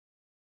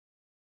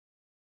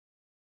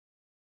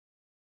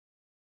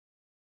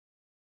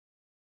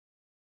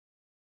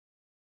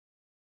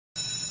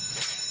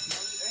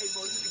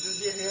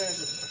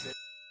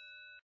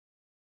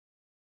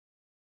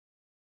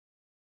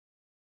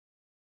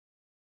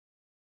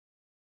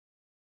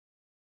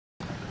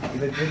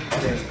look good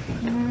today.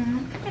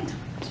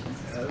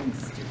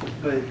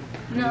 But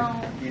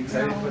no. You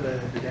excited for the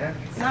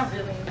dance? Not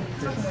really.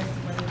 It's fucking waste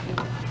of money.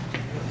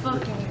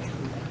 Fucking waste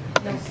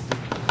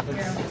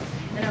of money.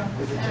 No.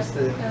 Is it just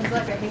a... It's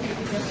like I hate you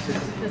because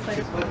it's like...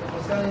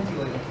 What's gotten into you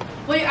lately?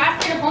 Well, you're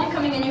asking your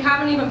homecoming and you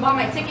haven't even bought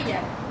my ticket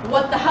yet.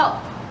 What the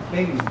hell?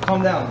 Baby,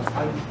 calm down.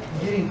 I'm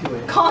getting to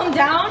it. Calm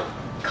down?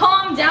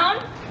 Calm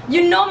down?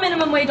 You know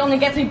minimum wage only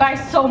gets me by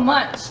so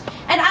much.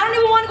 And I don't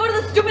even want to go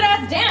to the stupid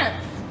ass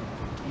dance.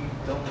 You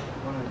don't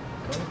want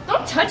to go?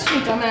 Don't touch me,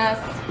 dumbass.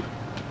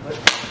 What?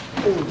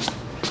 Oh.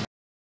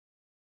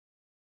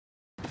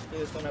 Hey,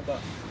 what's going on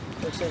about?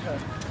 Oh shit, huh?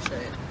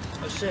 Shit.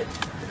 Oh shit.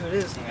 Look who it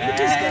is. Look Hey, at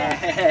this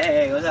guy.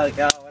 hey, what's up,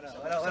 yo?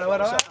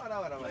 What up?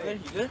 You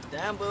good?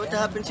 Damn, boy, what the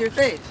happened to your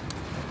face?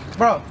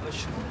 Bro,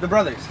 the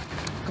brothers.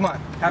 Come on.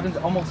 Happens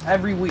almost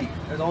every week.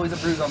 There's always a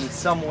bruise on me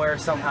somewhere,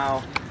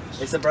 somehow.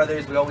 It's the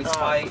brothers. We always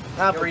fight.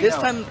 Nah, but this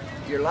time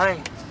you're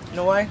lying. You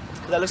know why?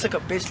 Because that looks like a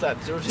bitch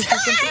slap. 060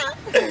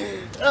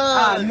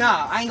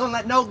 nah. I ain't gonna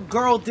let no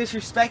girl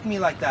disrespect me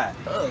like that.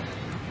 Oh.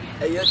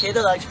 Hey, you okay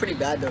though? That looks pretty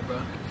bad though,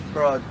 bro.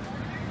 Bro,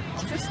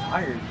 I'm just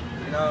tired.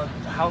 You know,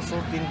 the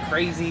household getting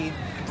crazy.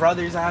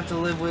 Brothers I have to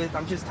live with.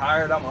 I'm just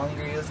tired. I'm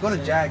hungry. Let's go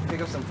to Jack,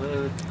 pick up some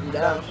food. I'm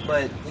down.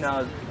 But, you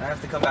know, I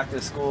have to come back to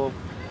the school.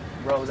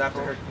 Rose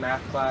after her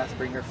math class,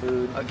 bring her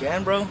food.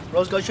 Again, bro?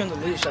 Rose got you on the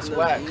leash. That's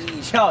whack.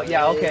 Oh,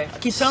 yeah, okay. I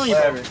keep telling you,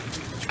 whatever.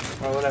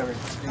 bro. Or whatever.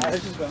 Alright,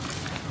 let's just go.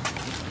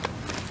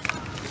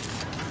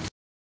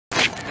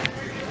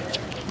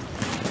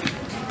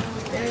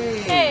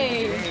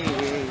 Hey.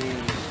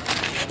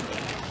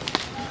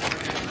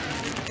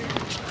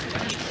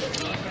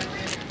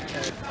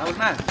 I was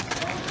mad.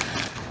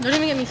 Don't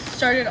even get me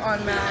started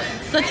on math.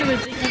 It's such a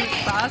ridiculous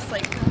class.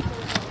 Like,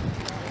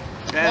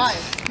 why?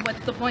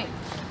 What's the point?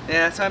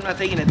 Yeah, that's why I'm not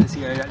taking it this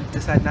year. I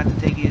decided not to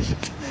take it.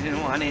 I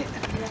didn't want it.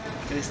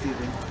 It was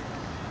stupid.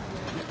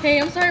 Hey,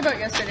 I'm sorry about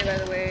yesterday, by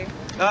the way.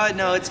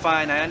 No, it's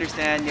fine. I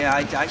understand. Yeah,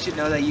 I should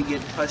know that you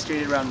get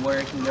frustrated around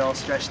work and you're all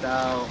stressed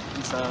out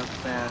and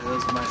stuff. Yeah, it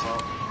was my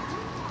fault.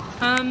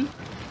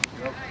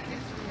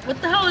 What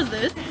the hell is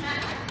this?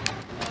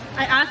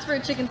 I asked for a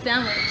chicken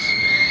sandwich.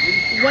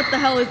 What the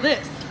hell is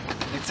this?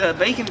 It's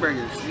bacon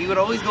burgers. We would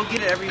always go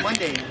get it every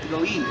Monday to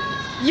go eat.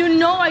 You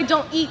know I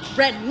don't eat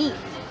red meat.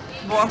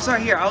 Well, I'm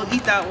sorry. Here, I'll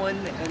eat that one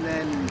and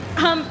then...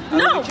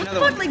 no, what the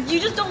fuck? Like, you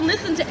just don't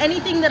listen to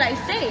anything that I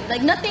say.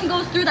 Like, nothing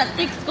goes through that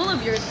thick skull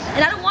of yours.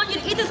 And I don't want you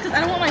to eat this because I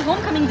don't want my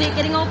homecoming date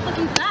getting all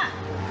fucking fat.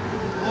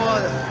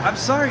 Well, I'm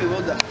sorry.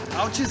 Well,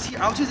 I'll just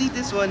eat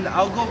this one.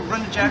 I'll go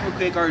run to Jack real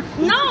quick or...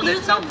 No,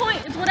 there's no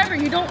point. It's whatever.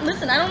 You don't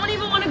listen. I don't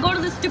even want to go to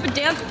this stupid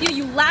dance with you.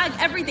 You lag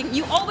everything.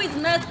 You always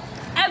mess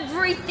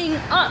everything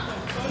up.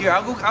 Here,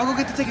 I'll go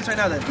get the tickets right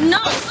now then.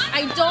 No,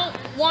 I don't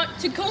want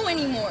to go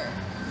anymore.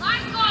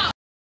 Let's go.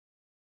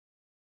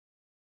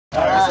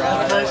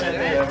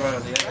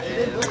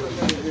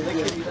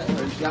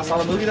 Y'all saw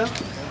the movie though?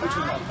 Which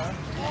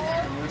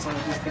one?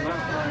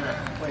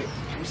 Wait,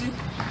 let me see.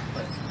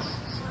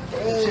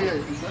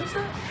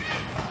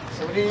 So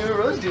what did you and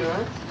Rose do,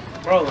 huh?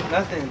 Bro,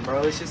 nothing,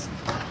 bro. It's just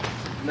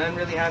nothing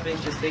really happened.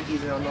 Just take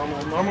easy on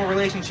normal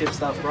relationship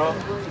stuff, bro.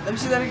 Let me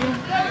see that again.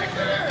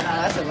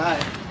 Nah, that's a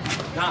lie.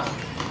 Nah.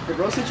 Did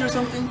Rose hit you or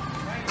something?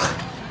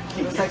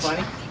 Looks like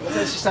funny. Looks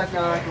like she's talking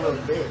like a little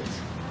bitch.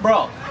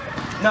 Bro,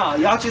 no,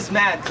 y'all just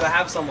mad because I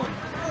have someone.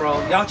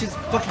 Bro, y'all just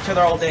fuck each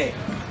other all day.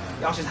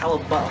 Y'all just hella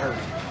butthurt.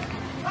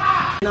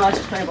 No, I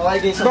just playing, but I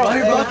get some. Bro,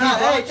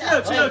 Hey,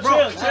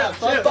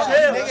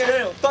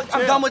 chill.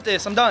 I'm done with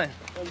this. I'm done.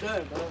 I'm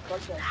done, bro.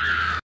 Fuck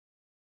that.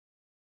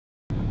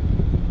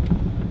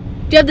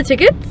 Do you have the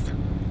tickets?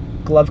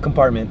 Glove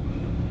compartment.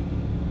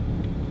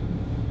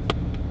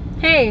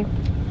 Hey,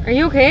 are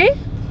you okay?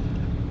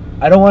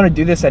 I don't want to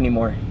do this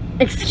anymore.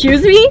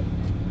 Excuse me?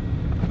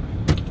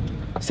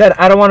 Said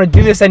I don't want to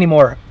do this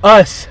anymore.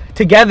 Us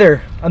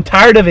together. I'm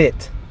tired of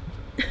it.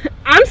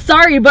 I'm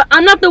sorry, but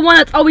I'm not the one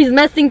that's always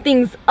messing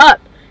things up.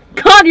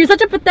 God, you're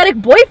such a pathetic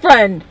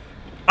boyfriend.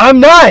 I'm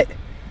not.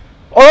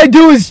 All I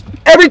do is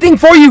everything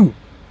for you.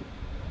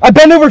 I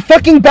bend over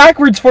fucking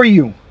backwards for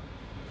you.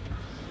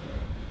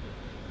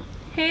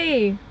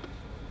 Hey,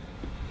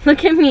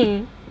 look at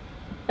me.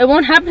 It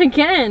won't happen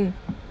again.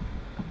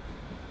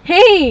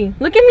 Hey,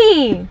 look at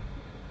me.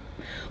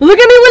 Look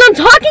at me when I'm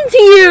talking to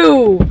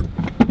you.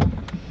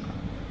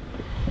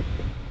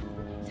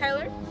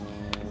 Tyler?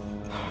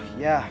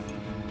 Yeah.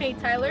 Hey,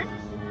 Tyler?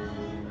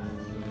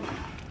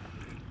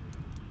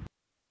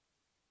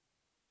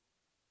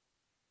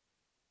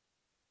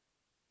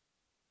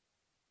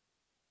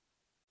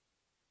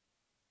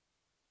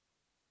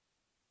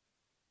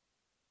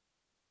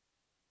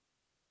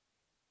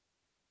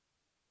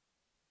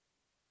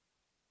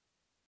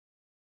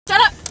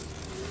 Shut up!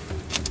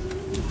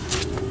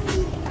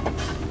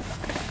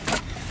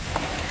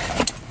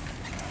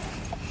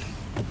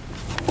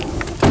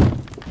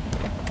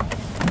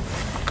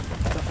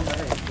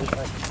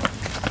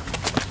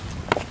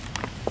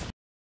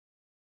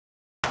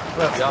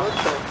 What up, y'all? What the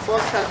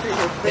fuck happened to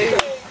your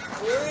face?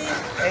 Really?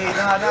 Hey, no.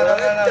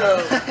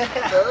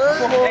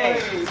 Hey.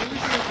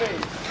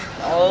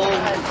 Oh,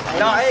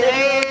 no,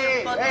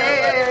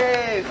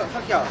 hey,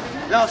 fuck y'all.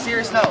 No,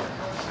 serious, no.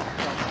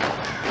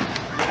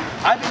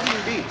 I've been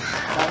getting beat.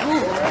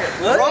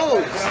 What?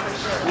 Rose.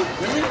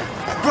 Really?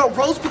 Bro,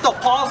 Rose put the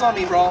paws on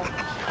me, bro.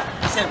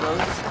 You said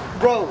Rose?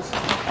 Rose.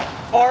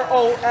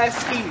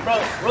 R-O-S-E. Bro,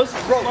 Rose is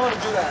too small to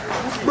do that.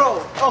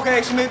 Bro,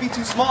 okay, she may be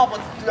too small, but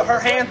her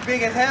hand's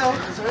big as hell.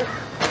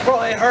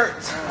 Bro, it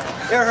hurts.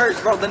 It hurts,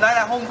 bro. The night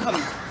at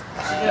homecoming.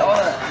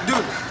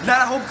 Dude,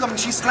 night at homecoming,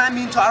 she slammed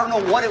me into I don't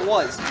know what it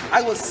was.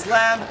 I was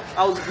slammed,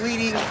 I was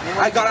bleeding,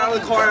 I got out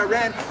of the car, I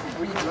ran.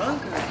 Were you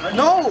drunk?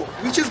 No,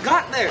 we just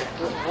got there.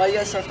 Why you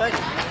guys start fighting?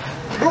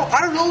 Bro,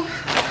 I don't know.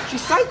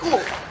 She's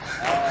psycho.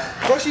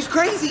 Bro, she's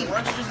crazy.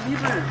 Why don't you just leave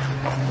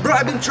her? Bro,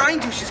 I've been trying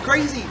to. She's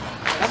crazy.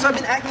 That's why I've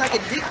been acting like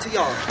a dick to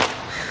y'all.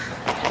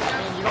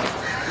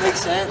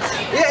 Makes sense.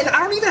 Yeah, and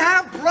I don't even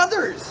have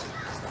brothers.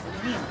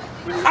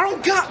 I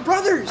don't got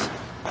brothers.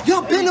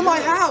 Y'all been to my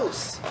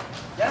house.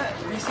 Yeah,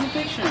 we see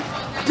pictures.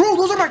 Bro,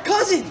 those are my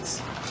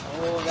cousins.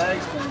 Oh, that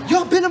explains.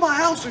 Y'all been to my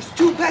house. There's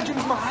 2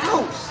 bedrooms in my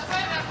house.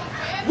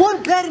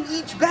 1 bed in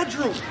each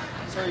bedroom.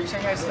 So you're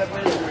saying I slept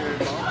with your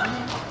mom?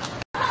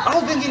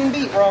 I've been getting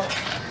beat, bro.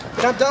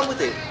 And I'm done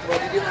with it. Why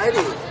did you hide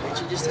it? Why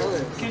didn't you just tell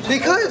us?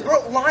 Because,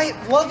 bro,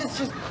 love is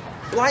just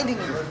blinding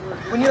you.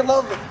 When you're in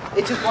love,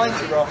 it just blinds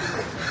you, bro.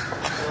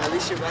 Well, at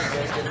least you're not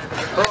guys getting it.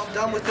 Bro, I'm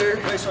done with her.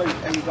 Wait, so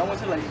are you done with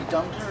her? Like, you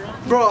dumped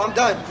her? Bro, I'm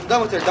done. I'm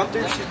done with her. Dumped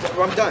her.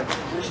 I'm done.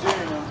 What you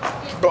doing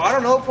now? Bro, I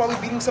don't know. Probably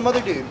beating some other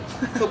dude.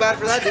 Feel bad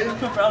for that dude.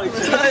 Probably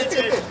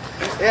too.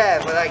 Yeah,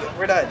 but like,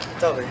 we're done.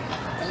 It's over.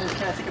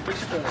 Can I take a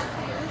picture for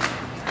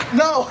her?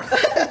 No!